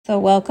So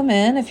welcome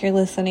in if you're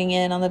listening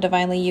in on the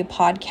Divinely You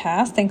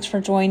podcast. Thanks for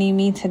joining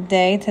me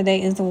today.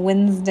 Today is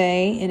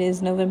Wednesday. It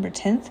is November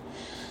 10th.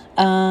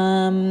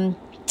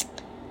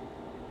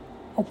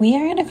 We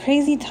are in a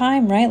crazy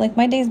time, right? Like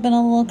my day's been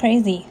a little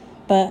crazy,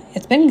 but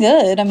it's been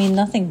good. I mean,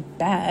 nothing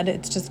bad.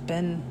 It's just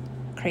been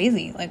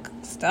crazy, like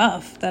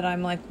stuff that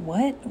I'm like,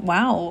 what?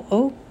 Wow.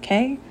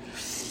 Okay.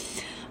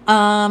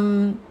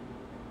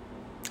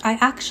 I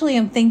actually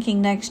am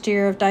thinking next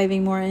year of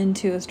diving more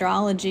into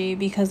astrology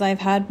because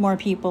I've had more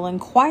people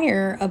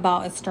inquire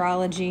about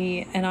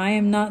astrology, and I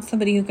am not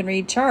somebody who can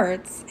read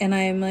charts, and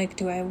I am like,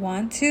 do I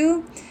want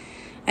to?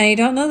 And I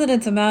don't know that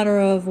it's a matter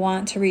of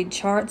want to read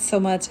charts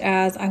so much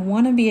as I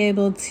want to be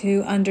able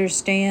to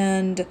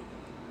understand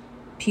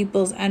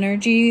people's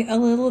energy a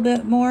little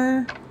bit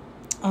more,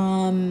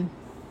 and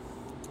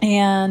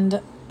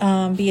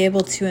be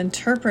able to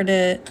interpret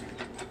it.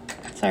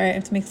 Sorry, I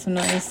have to make some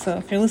noise. So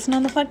if you're listening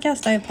on the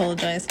podcast, I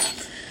apologize.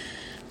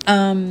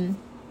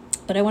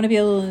 But I want to be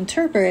able to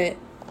interpret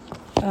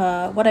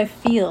what I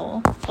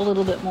feel a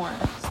little bit more.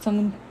 So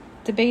I'm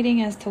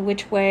debating as to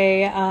which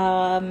way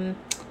I'm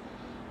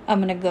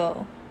going to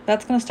go.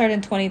 That's going to start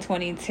in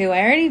 2022.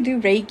 I already do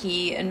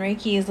Reiki, and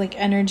Reiki is like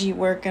energy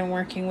work and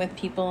working with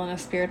people on a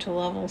spiritual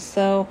level.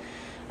 So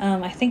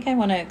I think I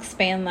want to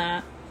expand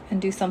that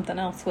and do something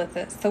else with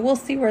it. So we'll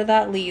see where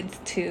that leads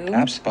to.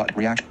 Apps, but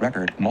react,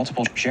 record,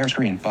 multiple, share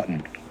screen,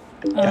 button.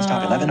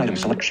 Desktop 11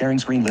 items, select sharing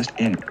screen list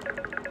in.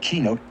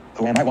 Keynote,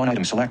 who am I? One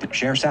item selected,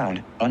 share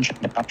sound,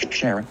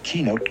 share,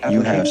 keynote.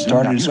 You have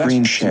started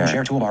screen share. Zoom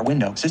share toolbar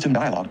window, system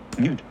dialog,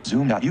 mute.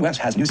 Zoom.us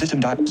has new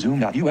system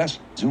Zoom.us,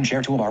 Zoom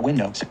share toolbar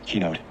window,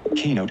 keynote,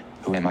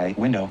 who am I?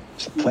 Window,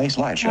 play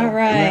slideshow. All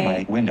right. Who am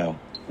I? Window,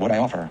 what I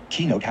offer.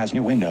 Keynote has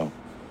new window.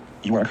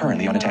 You are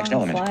currently on a text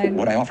element. Slide.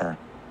 What I offer.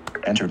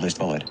 Enter list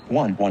bullet.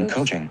 1 Oops.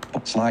 coaching.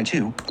 Slide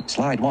 2.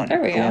 Slide 1.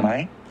 There we Who go. am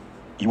I?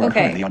 You are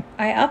currently Okay, on.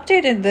 I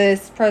updated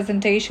this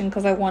presentation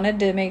because I wanted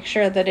to make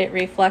sure that it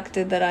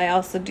reflected that I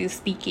also do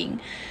speaking.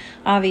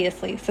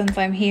 Obviously, since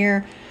I'm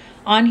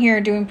on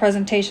here doing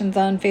presentations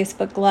on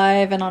Facebook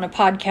Live and on a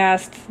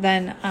podcast,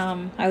 then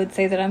I would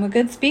say that I'm a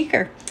good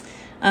speaker.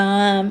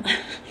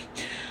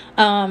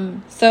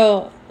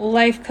 So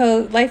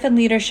life and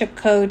leadership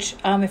coach.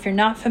 If you're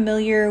not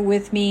familiar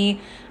with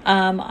me,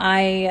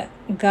 I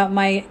got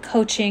my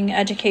coaching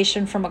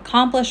education from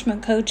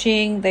Accomplishment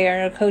Coaching. They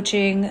are a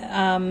coaching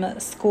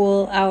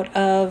school out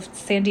of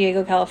San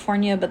Diego,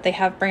 California, but they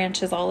have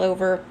branches all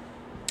over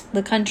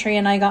the country.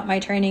 And I got my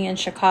training in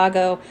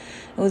Chicago.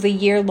 It was a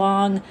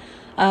year-long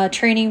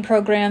training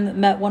program that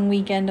met one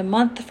weekend a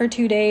month for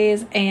 2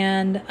 days.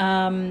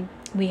 And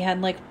we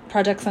had like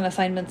projects and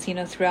assignments,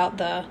 throughout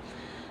the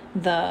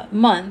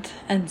month.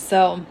 And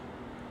so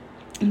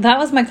that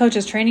was my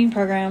coach's training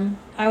program.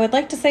 I would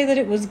like to say that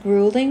it was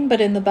grueling, but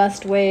in the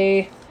best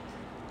way.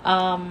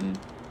 Like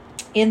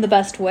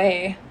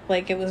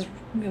it was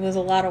a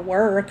lot of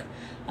work,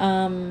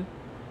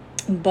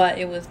 but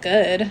it was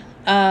good.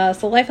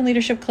 So life and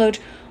leadership coach,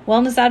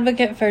 wellness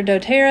advocate for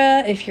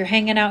doTERRA. If you're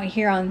hanging out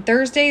here on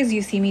Thursdays,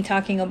 you see me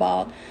talking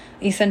about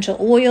essential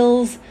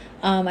oils.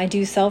 I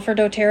do sell for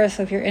doTERRA,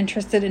 so if you're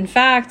interested, in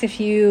fact, if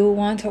you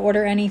want to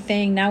order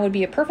anything, now would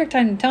be a perfect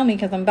time to tell me,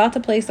 because I'm about to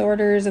place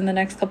orders in the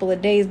next couple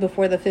of days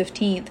before the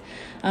 15th,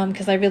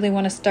 because I really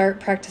want to start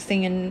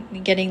practicing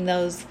and getting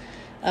those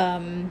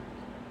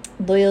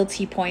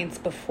loyalty points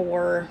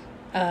before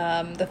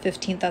the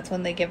 15th. That's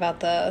when they give out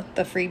the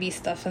freebie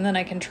stuff, and then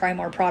I can try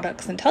more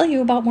products and tell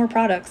you about more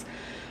products.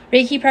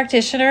 Reiki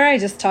practitioner, I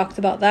just talked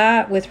about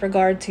that with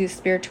regard to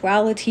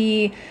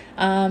spirituality.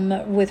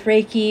 With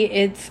Reiki,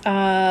 it's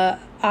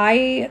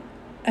I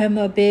am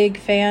a big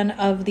fan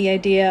of the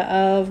idea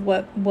of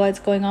what's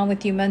going on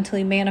with you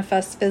mentally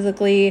manifests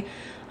physically.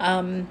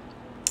 I'm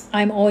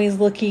always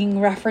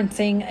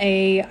referencing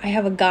I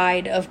have a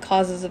guide of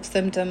causes of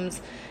symptoms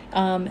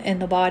in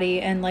the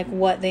body and like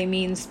what they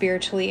mean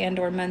spiritually and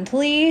or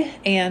mentally.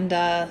 And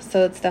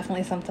so it's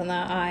definitely something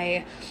that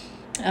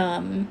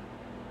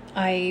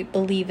I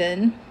believe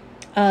in.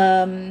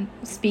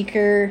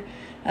 Speaker,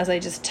 as I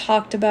just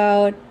talked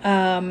about,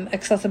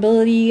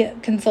 accessibility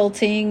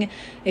consulting.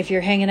 If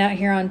you're hanging out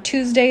here on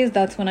Tuesdays,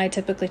 that's when I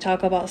typically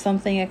talk about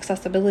something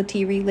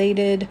accessibility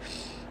related.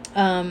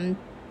 So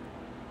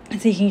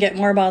you can get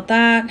more about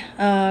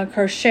that.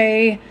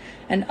 Crochet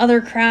and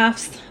other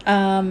crafts.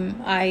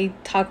 I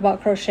talk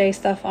about crochet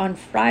stuff on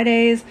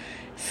Fridays.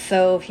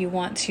 So if you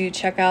want to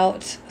check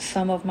out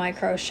some of my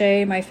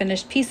crochet, my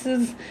finished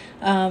pieces,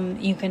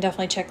 you can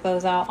definitely check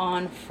those out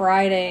on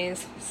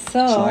Fridays.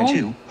 So Slide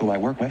 2. Who I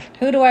work with.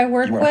 Who do I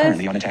work You are with?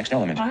 currently on a text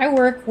element. I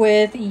work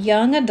with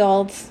young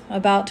adults,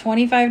 about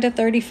 25 to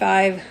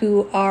 35,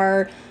 who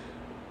are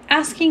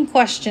asking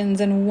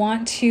questions and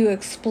want to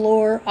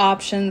explore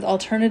options,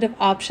 alternative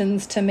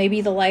options to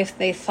maybe the life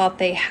they thought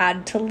they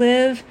had to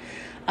live.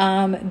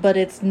 But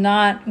it's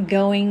not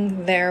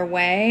going their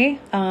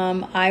way.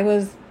 I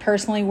was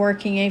personally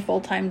working a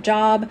full-time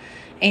job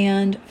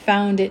and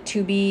found it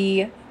to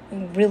be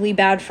really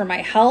bad for my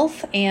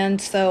health,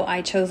 and so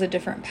I chose a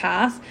different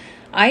path.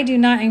 I do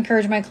not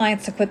encourage my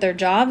clients to quit their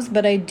jobs,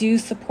 but I do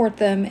support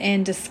them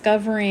in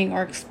discovering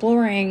or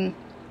exploring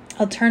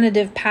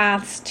alternative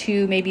paths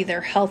to maybe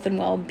their health and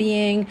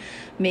well-being.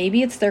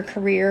 Maybe it's their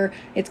career.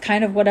 It's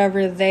kind of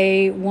whatever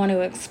they want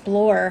to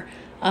explore.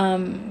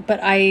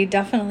 But I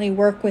definitely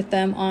work with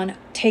them on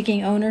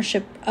taking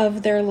ownership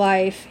of their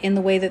life in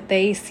the way that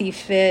they see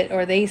fit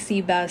or they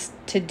see best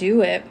to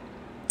do it.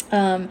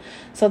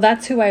 So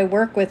that's who I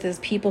work with, is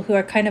people who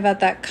are kind of at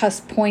that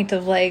cusp point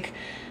of like,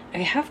 I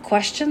have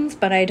questions,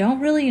 but I don't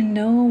really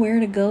know where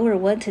to go or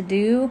what to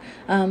do.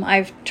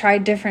 I've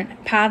tried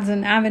different paths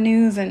and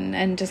avenues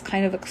and just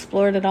kind of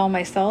explored it all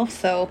myself.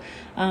 So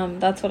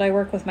that's what I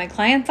work with my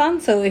clients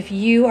on. So if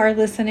you are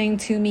listening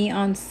to me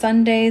on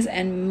Sundays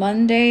and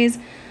Mondays,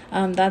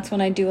 that's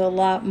when I do a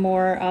lot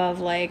more of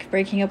like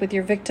breaking up with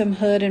your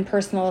victimhood and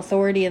personal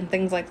authority and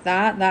things like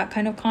that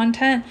kind of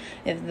content.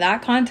 If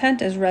that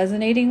content is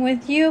resonating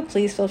with you,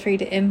 please feel free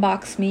to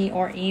inbox me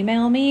or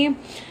email me.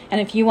 And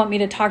if you want me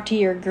to talk to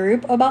your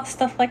group about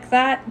stuff like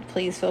that,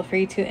 please feel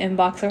free to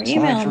inbox or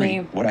email me.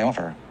 What I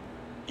offer.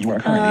 You are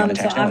currently on the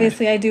text So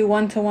obviously I do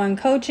one-to-one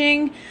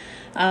coaching,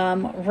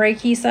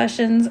 Reiki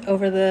sessions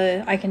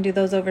I can do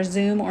those over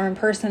Zoom or in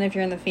person if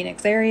you're in the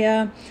Phoenix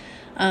area.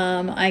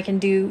 I can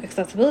do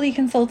accessibility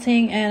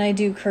consulting, and I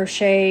do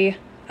crochet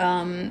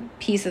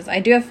pieces.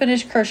 I do have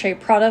finished crochet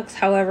products.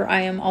 However,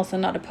 I am also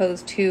not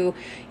opposed to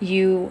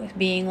you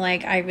being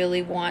like, I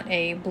really want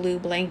a blue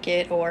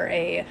blanket or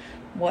a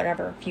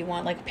whatever. If you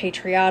want like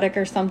patriotic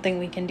or something,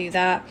 we can do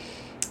that.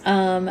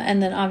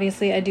 And then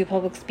obviously I do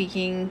public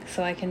speaking,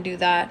 so I can do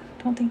that.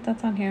 Don't think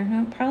that's on here.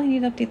 I probably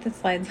need to update the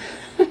slides.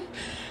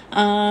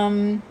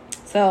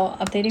 So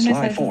updating my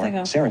slides as I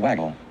go. Sarah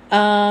Waggle. You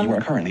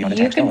are currently on the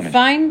text element. You can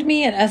find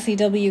me at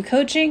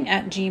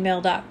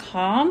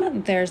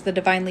sewcoaching@gmail.com. There's the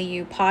Divinely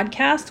You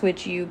podcast,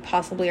 which you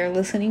possibly are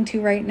listening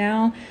to right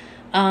now.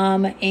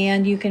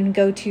 And you can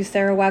go to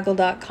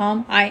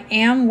sarahwaggle.com. I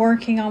am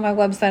working on my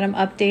website. I'm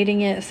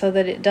updating it so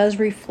that it does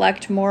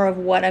reflect more of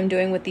what I'm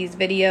doing with these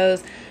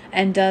videos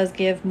and does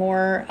give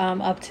more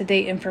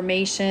up-to-date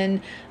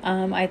information.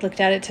 I looked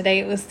at it today.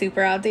 It was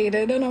super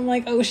outdated and I'm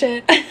like, oh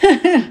shit.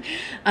 I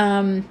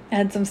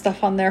had some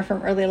stuff on there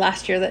from early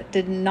last year that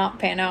did not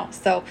pan out.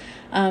 So,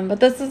 but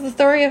this is the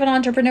story of an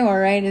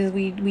entrepreneur, right? Is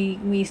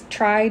we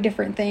try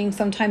different things.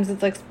 Sometimes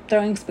it's like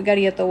throwing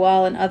spaghetti at the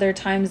wall, and other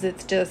times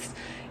it's just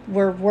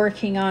we're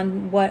working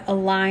on what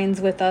aligns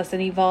with us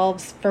and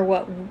evolves for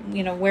what,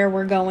 where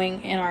we're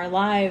going in our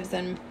lives.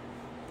 And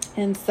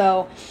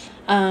so,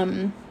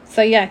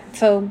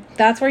 so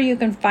that's where you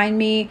can find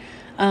me.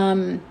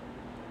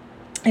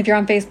 If you're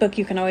on Facebook,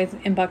 you can always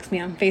inbox me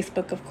on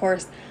Facebook, of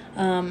course.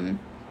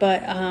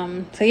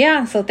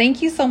 So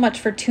thank you so much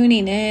for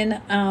tuning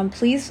in.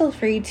 Please feel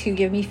free to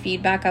give me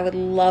feedback. I would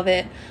love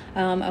it.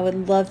 I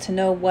would love to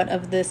know what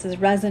of this is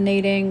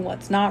resonating,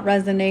 what's not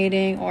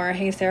resonating, or,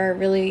 hey, Sarah, I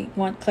really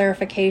want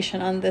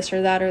clarification on this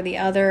or that or the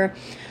other.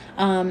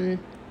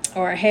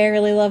 Or, hey, I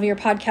really love your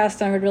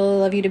podcast and I would really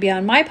love you to be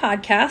on my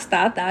podcast.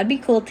 That'd be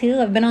cool too.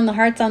 I've been on the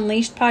Hearts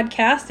Unleashed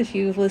podcast. If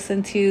you've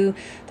listened to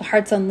the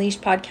Hearts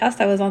Unleashed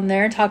podcast, I was on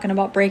there talking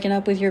about breaking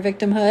up with your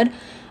victimhood.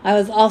 I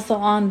was also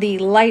on the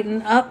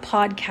Lighten Up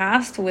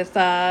podcast with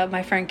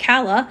my friend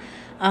Kala,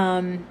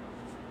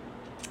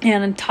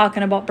 and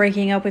talking about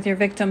breaking up with your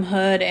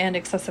victimhood and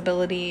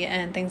accessibility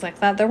and things like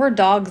that. There were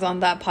dogs on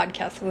that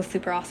podcast. It was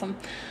super awesome.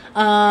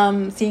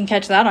 So you can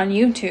catch that on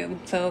YouTube.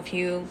 So if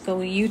you go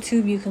to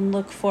YouTube, you can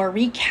look for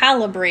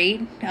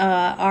Recalibrate,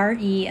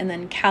 R-E, and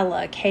then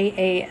Kalla,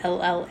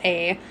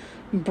 K-A-L-L-A,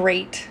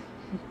 Brate,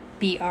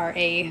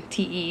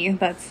 B-R-A-T-E.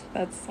 That's,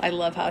 I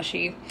love how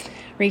she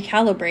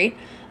recalibrate.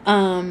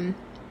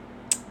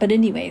 But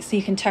anyway, so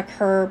you can check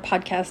her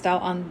podcast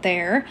out on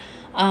there.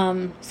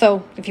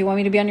 So if you want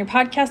me to be on your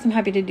podcast, I'm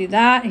happy to do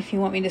that. If you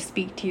want me to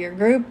speak to your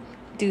group,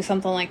 do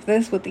something like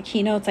this with the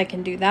keynotes, I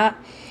can do that.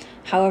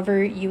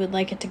 However you would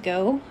like it to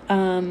go.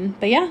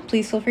 But yeah,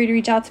 please feel free to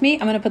reach out to me.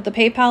 I'm going to put the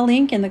PayPal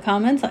link in the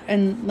comments,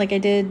 and like I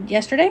did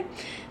yesterday.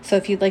 So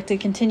if you'd like to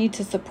continue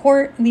to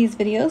support these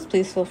videos,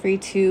 please feel free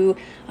to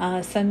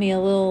send me a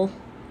little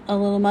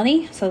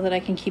money so that I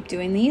can keep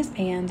doing these.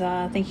 And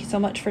thank you so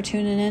much for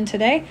tuning in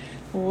today.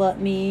 Let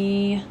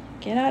me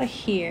get out of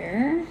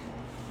here.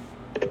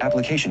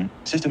 Application,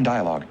 system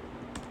dialog.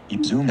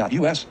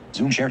 Zoom.us,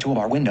 Zoom share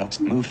toolbar window,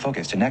 move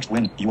focus to next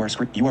win. You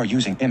are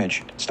using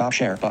image, stop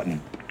share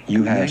button.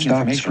 You have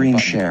stopped screen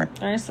share.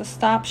 There's the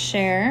stop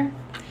share.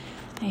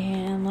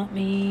 And let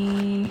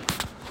me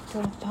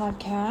go to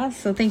podcast.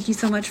 So thank you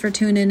so much for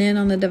tuning in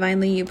on the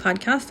Divinely You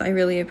podcast. I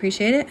really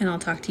appreciate it. And I'll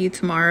talk to you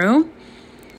tomorrow.